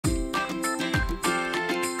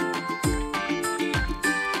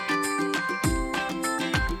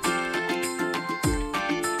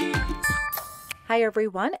Hi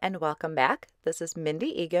everyone and welcome back. This is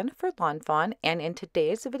Mindy Eggen for Fawn, and in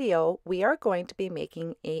today's video we are going to be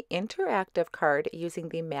making an interactive card using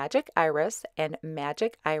the Magic Iris and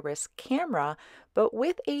Magic Iris camera, but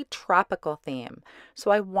with a tropical theme.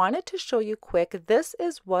 So I wanted to show you quick, this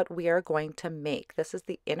is what we are going to make. This is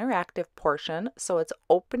the interactive portion, so it's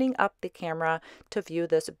opening up the camera to view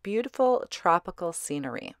this beautiful tropical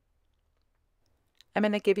scenery. I'm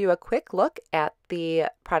going to give you a quick look at the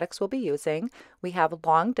products we'll be using. We have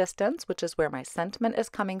long distance, which is where my sentiment is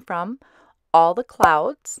coming from, all the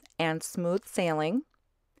clouds, and smooth sailing.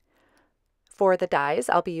 For the dies,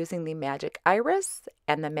 I'll be using the Magic Iris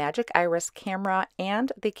and the Magic Iris camera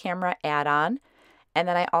and the camera add-on. And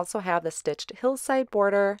then I also have the stitched hillside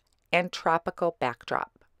border and tropical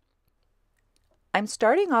backdrop. I'm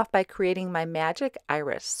starting off by creating my Magic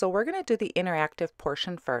Iris, so we're going to do the interactive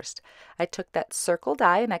portion first. I took that circle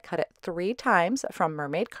die and I cut it 3 times from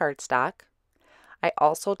mermaid cardstock. I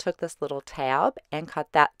also took this little tab and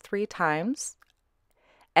cut that 3 times.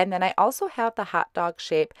 And then I also have the hot dog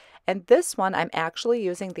shape, and this one I'm actually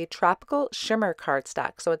using the tropical shimmer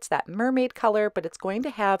cardstock. So it's that mermaid color, but it's going to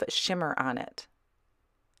have shimmer on it.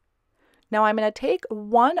 Now I'm going to take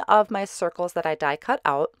one of my circles that I die cut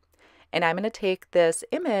out, and I'm going to take this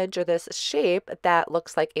image or this shape that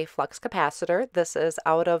looks like a flux capacitor. This is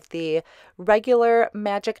out of the regular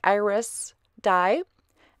Magic Iris die,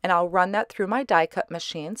 and I'll run that through my die cut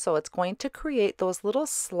machine, so it's going to create those little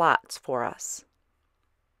slots for us.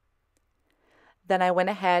 Then I went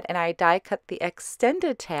ahead and I die cut the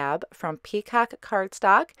extended tab from Peacock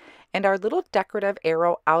cardstock and our little decorative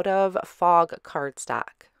arrow out of Fog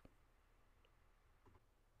cardstock.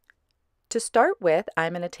 To start with,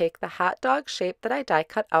 I'm going to take the hot dog shape that I die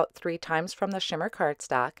cut out 3 times from the shimmer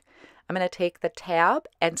cardstock. I'm going to take the tab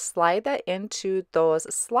and slide that into those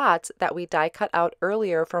slots that we die cut out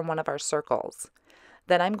earlier from one of our circles.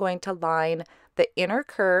 Then I'm going to line the inner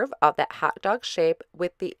curve of that hot dog shape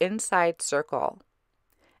with the inside circle.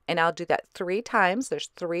 And I'll do that 3 times. There's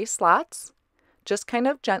 3 slots, just kind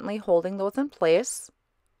of gently holding those in place.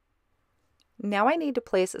 Now I need to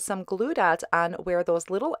place some glue dots on where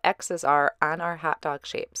those little X's are on our hot dog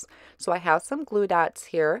shapes. So I have some glue dots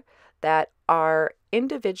here that are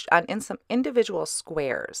in some individual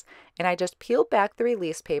squares. And I just peel back the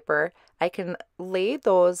release paper. I can lay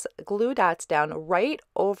those glue dots down right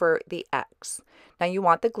over the X. Now you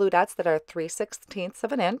want the glue dots that are 3/16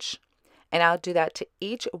 of an inch. And I'll do that to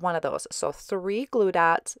each one of those. So 3 glue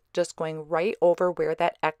dots just going right over where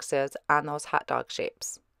that X is on those hot dog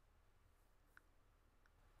shapes.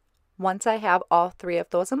 Once I have all 3 of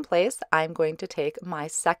those in place, I'm going to take my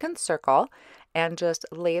second circle and just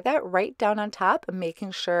lay that right down on top,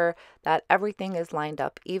 making sure that everything is lined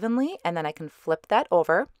up evenly, and then I can flip that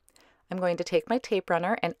over. I'm going to take my tape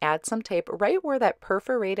runner and add some tape right where that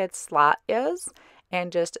perforated slot is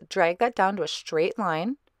and just drag that down to a straight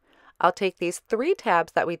line. I'll take these 3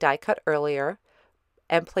 tabs that we die cut earlier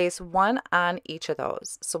and place one on each of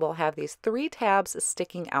those. So we'll have these 3 tabs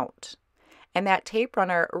sticking out. And that tape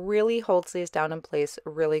runner really holds these down in place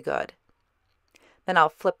really good. Then I'll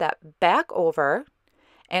flip that back over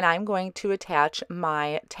and I'm going to attach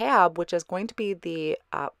my tab, which is going to be the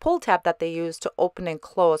pull tab that they use to open and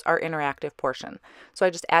close our interactive portion. So I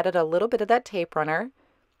just added a little bit of that tape runner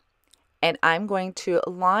and I'm going to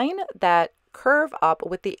line that curve up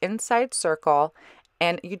with the inside circle,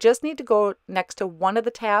 and you just need to go next to one of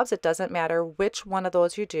the tabs. It doesn't matter which one of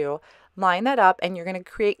those you do. Line that up and you're going to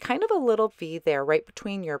create kind of a little V there right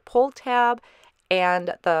between your pull tab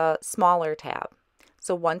and the smaller tab.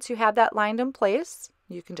 So once you have that lined in place,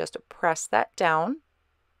 you can just press that down.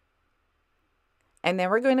 And then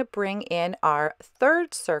we're going to bring in our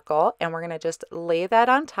third circle and we're going to just lay that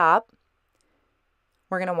on top.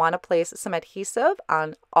 We're going to want to place some adhesive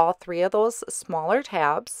on all 3 of those smaller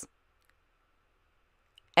tabs.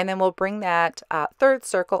 And then we'll bring that third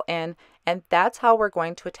circle in, and that's how we're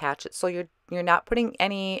going to attach it. So you're not putting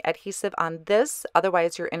any adhesive on this,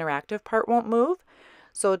 otherwise your interactive part won't move.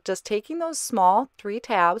 So just taking those small 3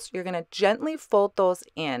 tabs, you're going to gently fold those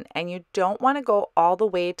in, and you don't want to go all the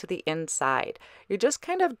way to the inside. You're just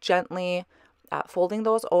kind of gently folding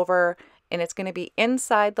those over, and it's going to be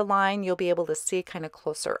inside the line. You'll be able to see kind of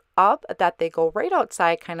closer up that they go right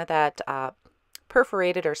outside kind of that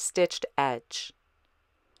perforated or stitched edge.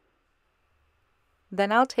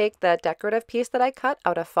 Then I'll take the decorative piece that I cut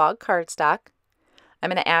out of Fog cardstock. I'm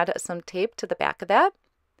going to add some tape to the back of that.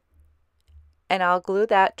 And I'll glue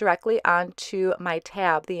that directly onto my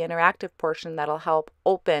tab, the interactive portion that'll help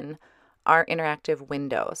open our interactive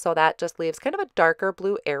window. So that just leaves kind of a darker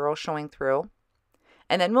blue arrow showing through.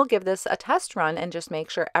 And then we'll give this a test run and just make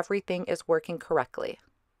sure everything is working correctly.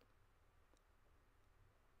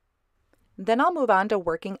 Then I'll move on to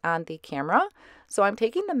working on the camera. So I'm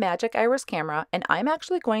taking the Magic Iris camera and I'm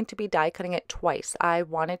actually going to be die cutting it twice. I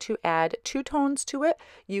wanted to add 2 tones to it.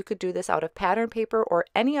 You could do this out of pattern paper or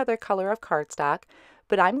any other color of cardstock,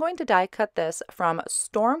 but I'm going to die cut this from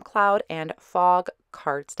Storm Cloud and Fog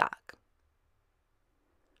cardstock.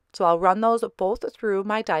 So I'll run those both through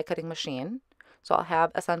my die cutting machine. So I'll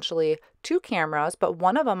have essentially 2 cameras, but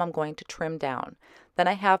one of them I'm going to trim down. Then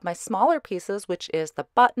I have my smaller pieces, which is the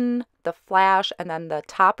button, the flash, and then the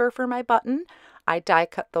topper for my button. I die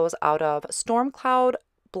cut those out of Storm Cloud,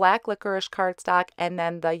 black licorice cardstock, and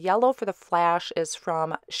then the yellow for the flash is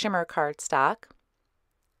from shimmer cardstock.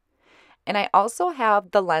 And I also have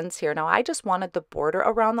the lens here. Now I just wanted the border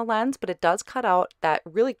around the lens, but it does cut out that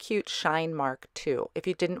really cute shine mark too, if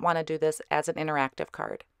you didn't want to do this as an interactive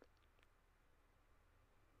card.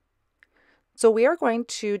 So we are going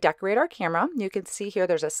to decorate our camera. You can see here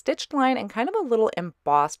there's a stitched line and kind of a little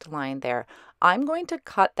embossed line there. I'm going to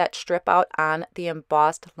cut that strip out on the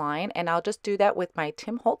embossed line, and I'll just do that with my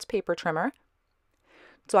Tim Holtz paper trimmer.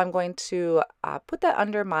 So I'm going to put that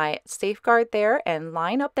under my safeguard there and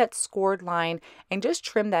line up that scored line and just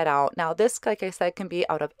trim that out. Now this, like I said, can be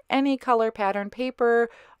out of any color pattern paper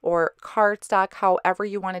or cardstock, however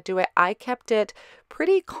you want to do it. I kept it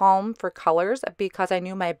pretty calm for colors because I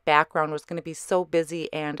knew my background was going to be so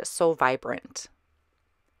busy and so vibrant.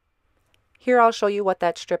 Here I'll show you what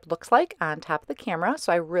that strip looks like on top of the camera.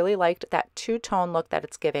 So I really liked that 2-tone look that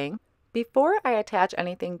it's giving. Before I attach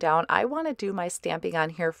anything down, I want to do my stamping on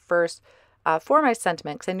here first for my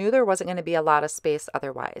sentiment because I knew there wasn't going to be a lot of space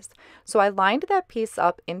otherwise. So I lined that piece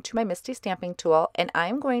up into my Misty stamping tool and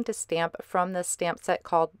I'm going to stamp from this stamp set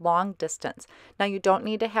called Long Distance. Now you don't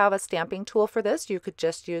need to have a stamping tool for this. You could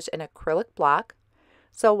just use an acrylic block.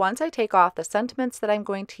 So once I take off the sentiments that I'm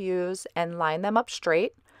going to use and line them up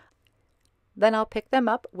straight, then I'll pick them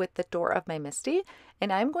up with the door of my Misty,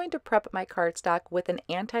 and I'm going to prep my cardstock with an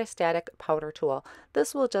anti-static powder tool.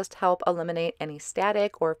 This will just help eliminate any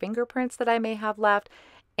static or fingerprints that I may have left,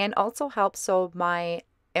 and also help so my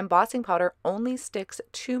embossing powder only sticks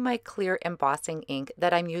to my clear embossing ink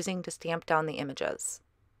that I'm using to stamp down the images.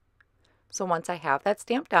 So once I have that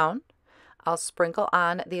stamped down, I'll sprinkle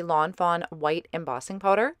on the Lawn Fawn white embossing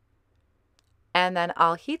powder. And then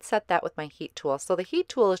I'll heat set that with my heat tool. So the heat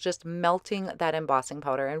tool is just melting that embossing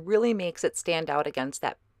powder and really makes it stand out against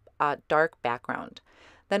that dark background.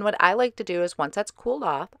 Then what I like to do is once that's cooled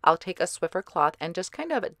off, I'll take a Swiffer cloth and just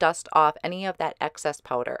kind of dust off any of that excess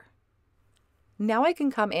powder. Now I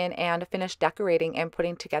can come in and finish decorating and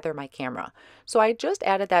putting together my camera. So I just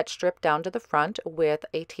added that strip down to the front with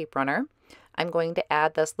a tape runner. I'm going to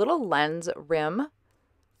add this little lens rim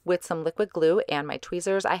with some liquid glue and my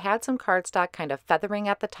tweezers. I had some cardstock kind of feathering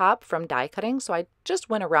at the top from die cutting, so I just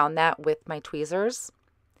went around that with my tweezers.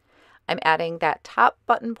 I'm adding that top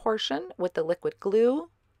button portion with the liquid glue,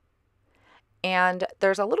 and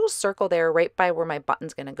there's a little circle there right by where my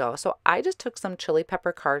button's going to go. So I just took some chili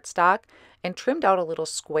pepper cardstock and trimmed out a little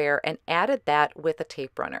square and added that with a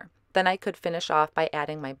tape runner. Then I could finish off by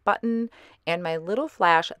adding my button and my little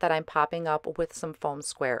flash that I'm popping up with some foam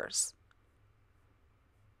squares.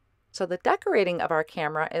 So the decorating of our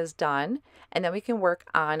camera is done, and then we can work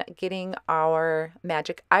on getting our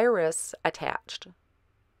Magic Iris attached.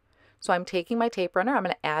 So I'm taking my tape runner, I'm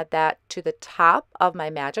going to add that to the top of my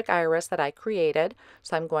Magic Iris that I created.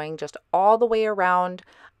 So I'm going just all the way around.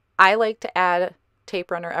 I like to add tape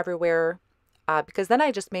runner everywhere because then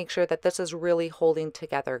I just make sure that this is really holding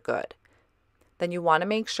together good. Then you want to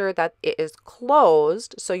make sure that it is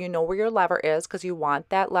closed so you know where your lever is because you want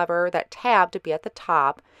that lever, that tab to be at the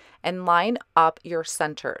top, and line up your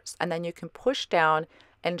centers. And then you can push down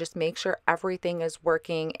and just make sure everything is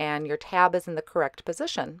working and your tab is in the correct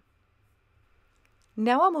position.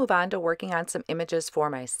 Now I'll move on to working on some images for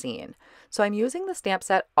my scene. So I'm using the stamp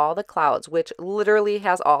set All the Clouds, which literally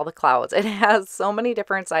has all the clouds. It has so many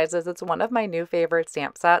different sizes. It's one of my new favorite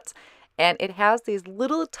stamp sets. And it has these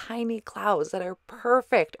little tiny clouds that are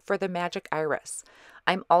perfect for the Magic Iris.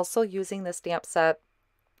 I'm also using the stamp set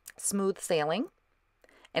Smooth Sailing,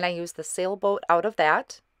 and I used the sailboat out of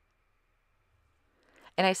that.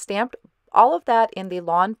 And I stamped all of that in the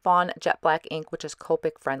Lawn Fawn Jet Black ink, which is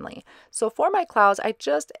Copic friendly. So for my clouds, I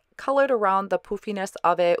just colored around the poofiness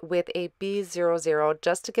of it with a B00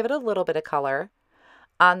 just to give it a little bit of color.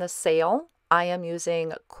 On the sail, I am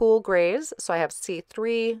using cool grays, so I have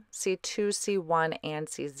C3, C2, C1, and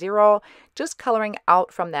C0, just coloring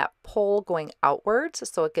out from that pole going outwards,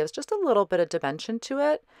 so it gives just a little bit of dimension to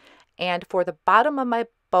it. And for the bottom of my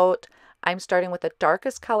boat, I'm starting with the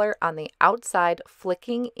darkest color on the outside,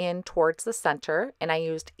 flicking in towards the center, and I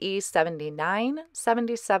used E79,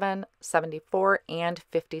 77, 74, and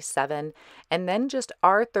 57, and then just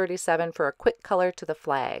R37 for a quick color to the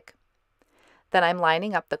flag. Then I'm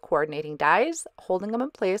lining up the coordinating dies, holding them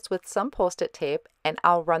in place with some Post-it tape, and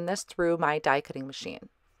I'll run this through my die cutting machine.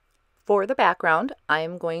 For the background,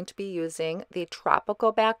 I'm going to be using the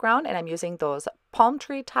tropical background, and I'm using those palm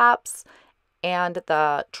tree tops and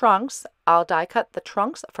the trunks. I'll die cut the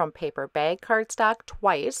trunks from paper bag cardstock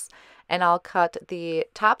twice, and I'll cut the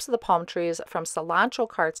tops of the palm trees from cilantro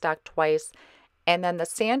cardstock twice, and then the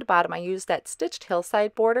sand bottom, I used that stitched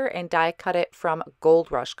hillside border and die cut it from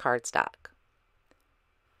Gold Rush cardstock.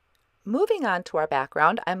 Moving on to our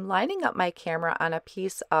background, I'm lining up my camera on a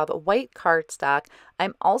piece of white cardstock.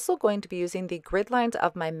 I'm also going to be using the grid lines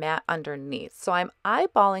of my mat underneath. So I'm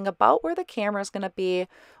eyeballing about where the camera is going to be,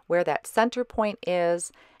 where that center point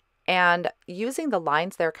is, and using the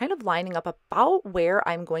lines there, kind of lining up about where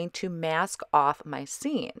I'm going to mask off my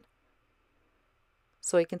scene.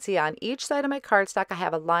 So you can see on each side of my cardstock, I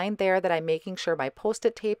have a line there that I'm making sure my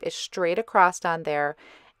Post-it tape is straight across on there.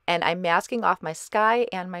 And I'm masking off my sky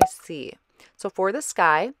and my sea. So for the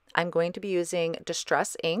sky, I'm going to be using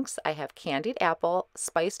Distress inks. I have candied apple,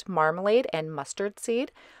 spiced marmalade, and mustard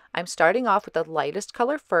seed. I'm starting off with the lightest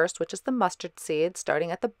color first, which is the mustard seed, starting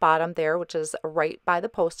at the bottom there, which is right by the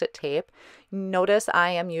Post-it tape. Notice I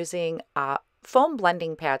am using foam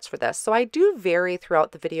blending pads for this. So I do vary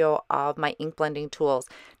throughout the video of my ink blending tools,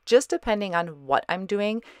 just depending on what I'm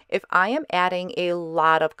doing. If I am adding a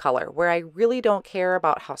lot of color where I really don't care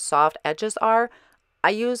about how soft edges are,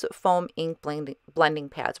 I use foam ink blending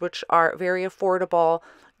pads, which are very affordable.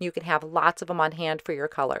 You can have lots of them on hand for your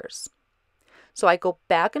colors. So I go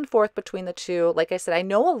back and forth between the two. Like I said, I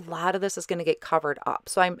know a lot of this is going to get covered up,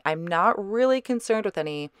 so I'm not really concerned with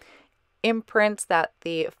any imprints that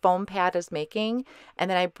the foam pad is making. And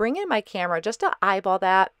then I bring in my camera just to eyeball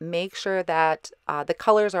that, make sure that the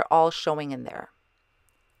colors are all showing in there.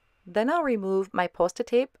 Then I'll remove my Post-it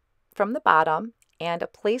tape from the bottom and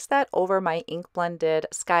place that over my ink blended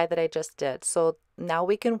sky that I just did. So now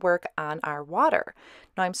we can work on our water.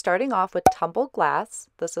 Now I'm starting off with tumbled glass.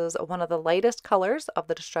 This is one of the lightest colors of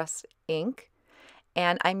the Distress ink.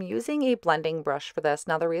 And I'm using a blending brush for this.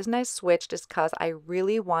 Now the reason I switched is because I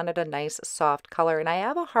really wanted a nice soft color, and I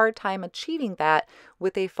have a hard time achieving that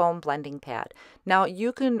with a foam blending pad. Now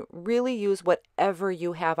you can really use whatever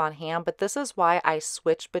you have on hand, but this is why I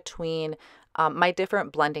switched between my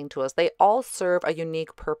different blending tools. They all serve a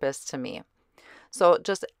unique purpose to me. So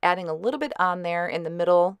just adding a little bit on there in the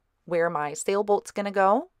middle where my sailboat's gonna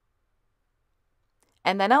go.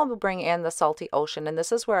 And then I'll bring in the salty ocean, and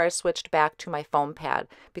this is where I switched back to my foam pad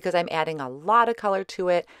because I'm adding a lot of color to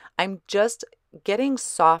it. I'm just getting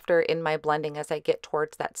softer in my blending as I get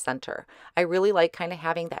towards that center. I really like kind of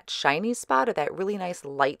having that shiny spot or that really nice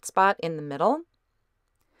light spot in the middle.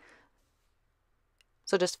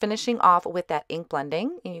 So just finishing off with that ink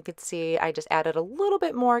blending, and you can see I just added a little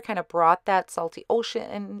bit more, kind of brought that salty ocean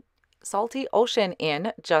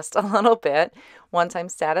in just a little bit. Once I'm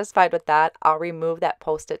satisfied with that, I'll remove that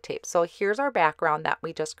Post-it tape. So here's our background that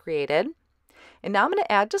we just created. And now I'm going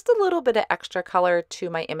to add just a little bit of extra color to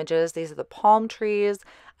my images. These are the palm trees.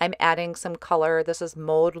 I'm adding some color. This is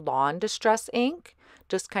Mowed Lawn Distress ink,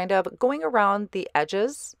 just kind of going around the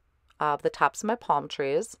edges of the tops of my palm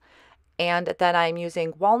trees. And then I'm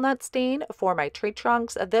using walnut stain for my tree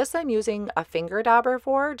trunks. This I'm using a finger dauber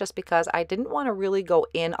for just because I didn't want to really go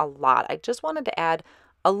in a lot. I just wanted to add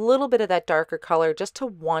a little bit of that darker color just to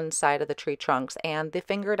one side of the tree trunks, and the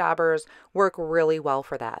finger daubers work really well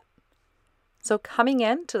for that. So coming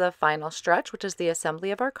in to the final stretch, which is the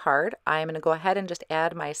assembly of our card, I'm going to go ahead and just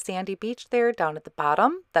add my sandy beach there down at the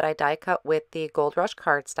bottom that I die cut with the Gold Rush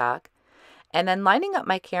cardstock. And then lining up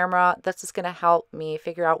my camera, this is going to help me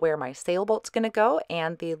figure out where my sailboat's going to go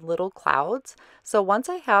and the little clouds. So once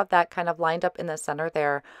I have that kind of lined up in the center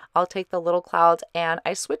there, I'll take the little clouds and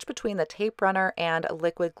I switch between the tape runner and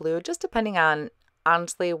liquid glue, just depending on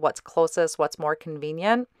honestly what's closest, what's more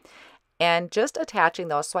convenient, and just attaching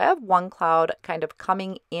those. So I have one cloud kind of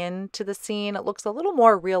coming into the scene. It looks a little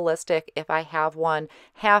more realistic if I have one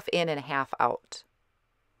half in and half out.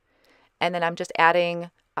 And then I'm just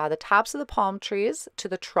adding the tops of the palm trees to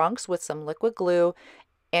the trunks with some liquid glue.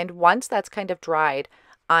 And once that's kind of dried,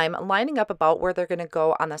 I'm lining up about where they're going to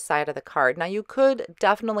go on the side of the card. Now you could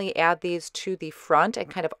definitely add these to the front and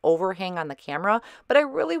kind of overhang on the camera, but I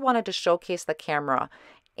really wanted to showcase the camera.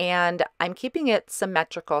 and I'm keeping it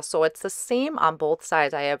symmetrical, so it's the same on both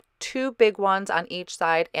sides. I have two big ones on each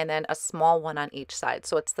side and then a small one on each side.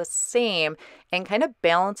 So it's the same and kind of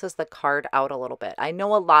balances the card out a little bit. I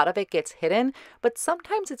know a lot of it gets hidden, but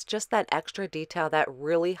sometimes it's just that extra detail that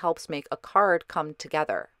really helps make a card come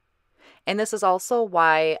together. And this is also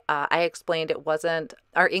why I explained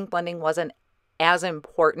our ink blending wasn't as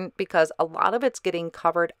important, because a lot of it's getting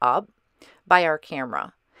covered up by our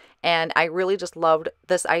camera. And I really just loved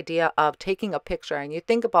this idea of taking a picture, and you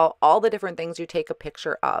think about all the different things you take a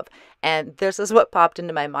picture of. And this is what popped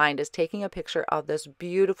into my mind, is taking a picture of this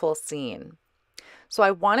beautiful scene. So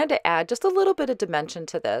I wanted to add just a little bit of dimension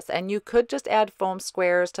to this, and you could just add foam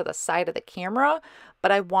squares to the side of the camera,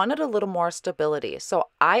 but I wanted a little more stability. So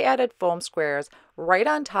I added foam squares right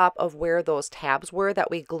on top of where those tabs were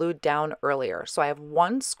that we glued down earlier. So I have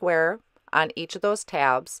one square on each of those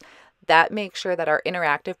tabs. That makes sure that our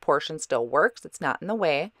interactive portion still works. It's not in the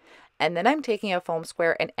way. And then I'm taking a foam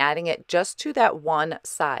square and adding it just to that one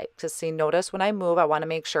side. To see, notice when I move, I want to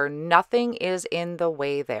make sure nothing is in the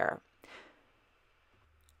way there.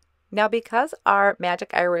 Now, because our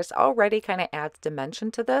magic iris already kind of adds dimension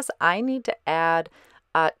to this, I need to add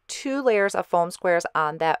 2 layers of foam squares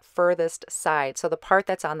on that furthest side. So the part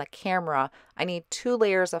that's on the camera, I need 2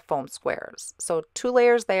 layers of foam squares. So 2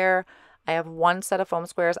 layers there. I have 1 set of foam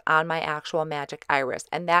squares on my actual magic iris,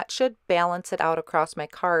 and that should balance it out across my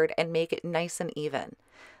card and make it nice and even.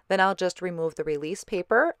 Then I'll just remove the release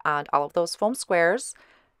paper on all of those foam squares,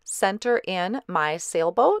 center in my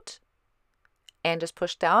sailboat, and just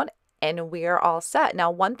push down, and we are all set.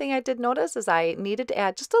 Now, one thing I did notice is I needed to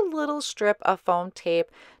add just a little strip of foam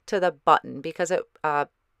tape to the button, because it kind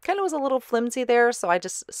of was a little flimsy there, so I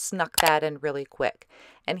just snuck that in really quick.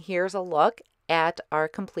 And here's a look at our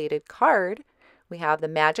completed card. We have the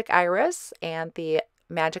magic iris and the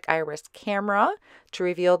magic iris camera to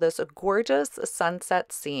reveal this gorgeous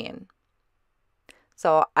sunset scene.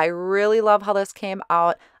 So I really love how this came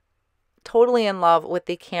out. Totally in love with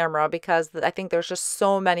the camera, because I think there's just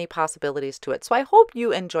so many possibilities to it. So I hope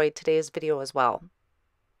you enjoyed today's video as well.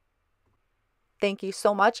 Thank you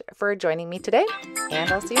so much for joining me today,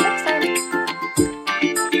 and I'll see you next time.